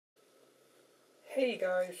Hey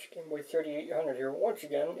guys, Gameboy 3800 here once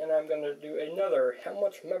again, and I'm going to do another how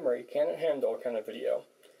much memory can it handle kind of video.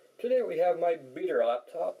 Today we have my beater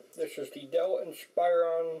laptop. This is the Dell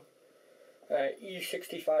Inspiron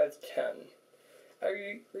E6510.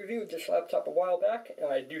 I reviewed this laptop a while back,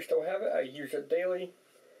 and I do still have it. I use it daily.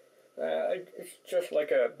 It's just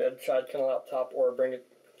like a bedside kind of laptop, or bring it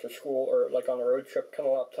to school, or like on a road trip kind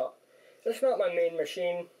of laptop. It's not my main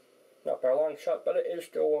machine, not by a long shot, but it is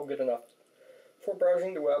still good enough for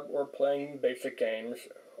browsing the web or playing basic games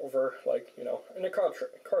over, like, you know, in a car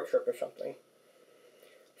trip or something.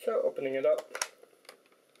 So, opening it up,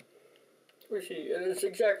 we see it is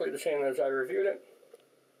exactly the same as I reviewed it.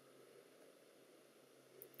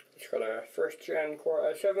 It's got a 1st Gen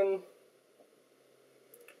Core i7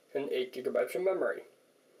 and 8 GB of memory.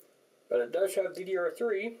 But it does have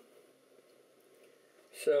DDR3,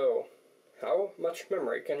 so how much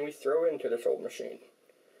memory can we throw into this old machine?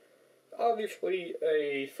 Obviously,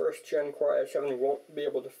 a 1st Gen Core i7 won't be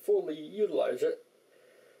able to fully utilize it,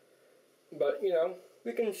 but, you know,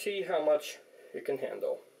 we can see how much it can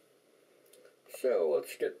handle. So,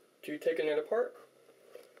 let's get to taking it apart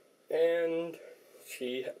and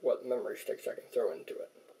see what memory sticks I can throw into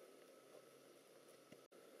it.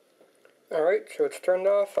 Alright, so it's turned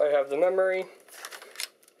off. I have the memory,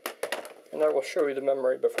 and I will show you the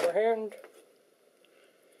memory beforehand.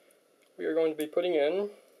 We are going to be putting in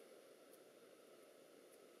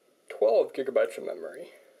 12 GB of memory.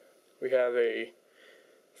 We have a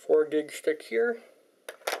 4 gig stick here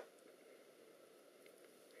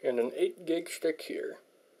and an 8 gig stick here.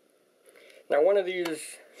 Now, one of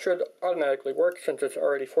these should automatically work since it's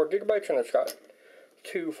already 4 GB and it's got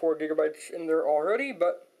 2 4 GB in there already,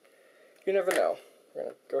 but you never know. We're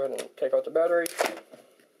going to go ahead and take out the battery.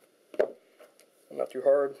 Not too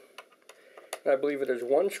hard. And I believe it is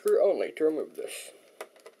 1 screw only to remove this.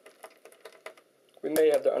 We may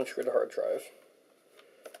have to unscrew the hard drive.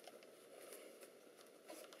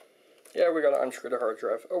 Yeah, we gotta unscrew the hard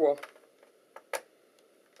drive. Oh well.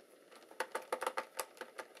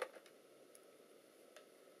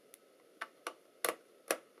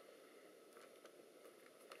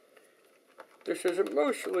 This is a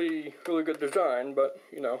mostly really good design, but,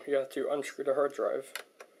 you know, you have to unscrew the hard drive.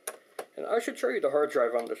 And I should show you the hard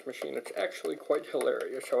drive on this machine. It's actually quite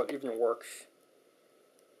hilarious how it even works.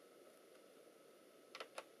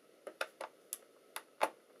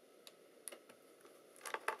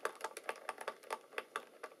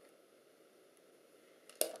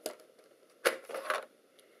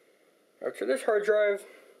 Alright, so this hard drive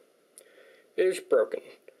is broken.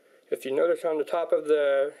 If you notice on the top of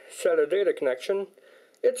the SATA data connection,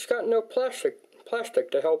 it's got no plastic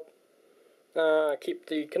to help keep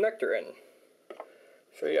the connector in.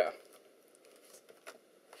 So yeah.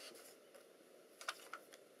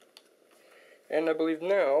 And I believe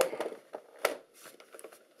now,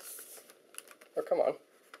 oh come on,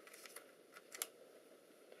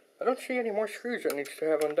 I don't see any more screws that needs to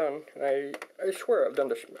have undone. I swear I've done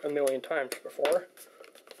this a million times before.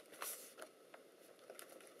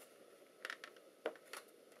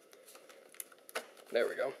 There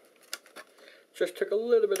we go. Just took a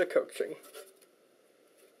little bit of coaxing.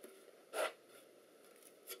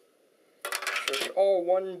 So it's all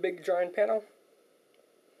one big giant panel.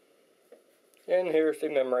 And here's the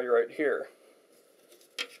memory right here.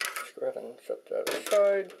 Let's go ahead and set that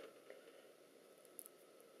aside.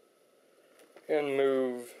 And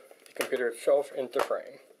move the computer itself into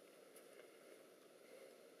frame.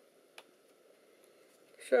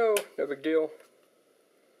 So, no big deal.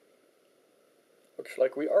 Looks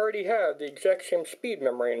like we already have the exact same speed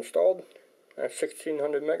memory installed,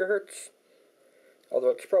 1600 megahertz,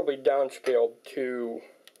 although it's probably downscaled to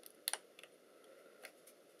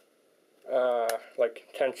like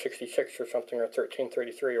 1066 or something, or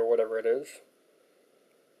 1333 or whatever it is.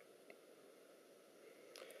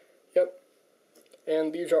 Yep.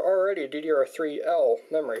 And these are already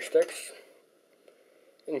DDR3L memory sticks.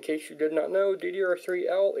 In case you did not know,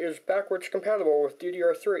 DDR3L is backwards compatible with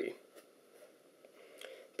DDR3.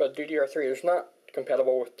 But DDR3 is not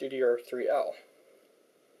compatible with DDR3L.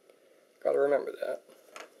 Gotta remember that.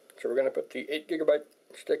 So we're going to put the 8 GB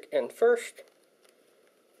stick in first.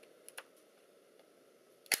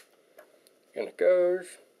 And it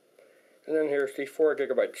goes. And then here's the 4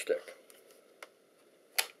 GB stick.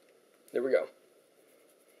 There we go.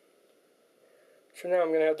 So now I'm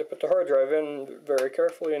going to have to put the hard drive in very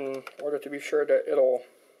carefully in order to be sure that it'll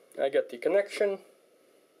get the connection.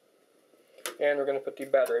 And we're going to put the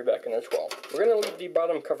battery back in as well. We're going to leave the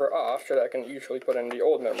bottom cover off so that I can easily put in the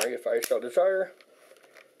old memory if I so desire,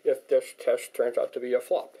 if this test turns out to be a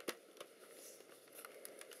flop.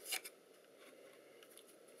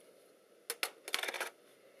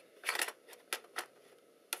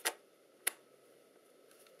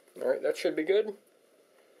 Alright, that should be good.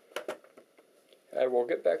 I will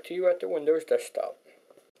get back to you at the Windows desktop.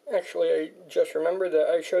 Actually, I just remembered that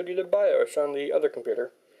I showed you the BIOS on the other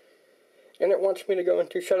computer. And it wants me to go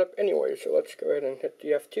into setup anyway, so let's go ahead and hit the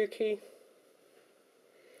F2 key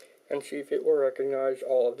and see if it will recognize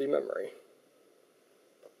all of the memory.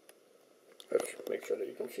 Let's make sure that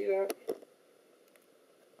you can see that.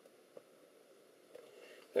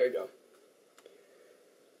 There you go.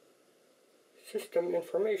 System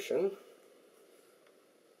information.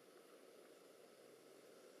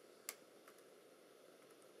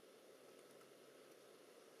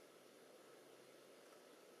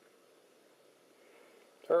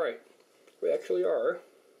 Alright, we actually are.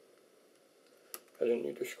 I didn't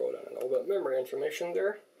need to scroll down at all, but memory information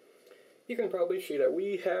there. You can probably see that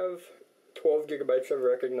we have 12 gigabytes of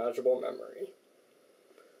recognizable memory.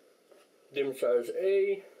 DIMM size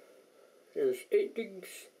A is 8 gigs,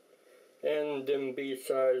 and DIMM B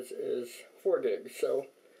size is 4 gigs, so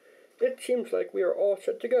it seems like we are all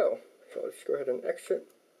set to go. So let's go ahead and exit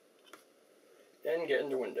and get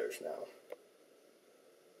into Windows now.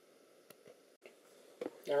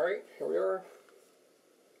 Alright, here we are.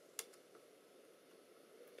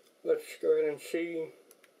 Let's go ahead and see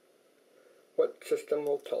what system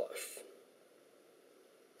will tell us.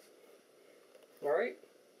 Alright,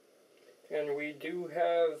 and we do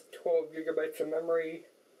have 12 gigabytes of memory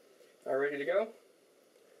ready to go.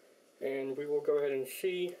 And we will go ahead and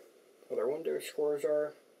see what our Windows scores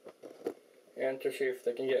are and to see if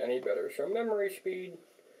they can get any better. So memory speed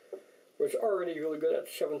was already really good at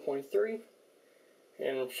 7.3.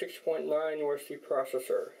 and 6.9 was the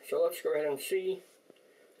processor. So let's go ahead and see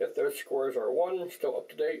if those scores are 1, still up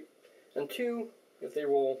to date, and 2, if they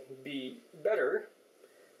will be better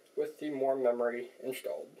with the more memory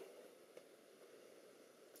installed.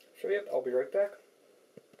 So yep, I'll be right back.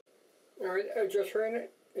 Alright, I just ran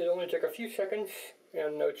it. It only took a few seconds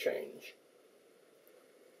and no change.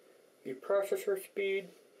 The processor speed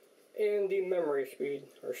and the memory speed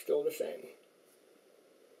are still the same.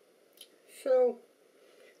 So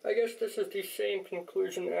I guess this is the same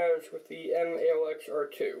conclusion as with the M-ALX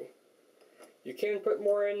R2. You can put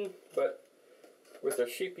more in, but with a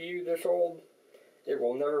CPU this old, it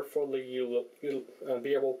will never fully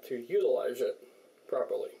be able to utilize it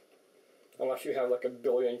properly. Unless you have like a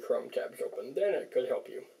billion Chrome tabs open, then it could help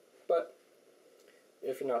you. But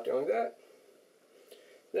if you're not doing that,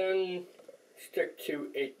 then stick to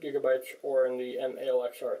 8 gigabytes, or in the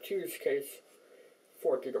M-ALX R2's case,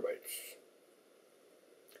 4 gigabytes.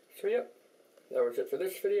 So yep, that was it for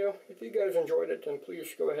this video. If you guys enjoyed it, then please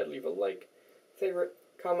go ahead and leave a like, favorite,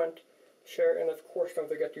 comment, share, and of course don't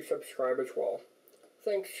forget to subscribe as well.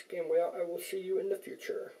 Thanks, Game Way Out. I will see you in the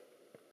future.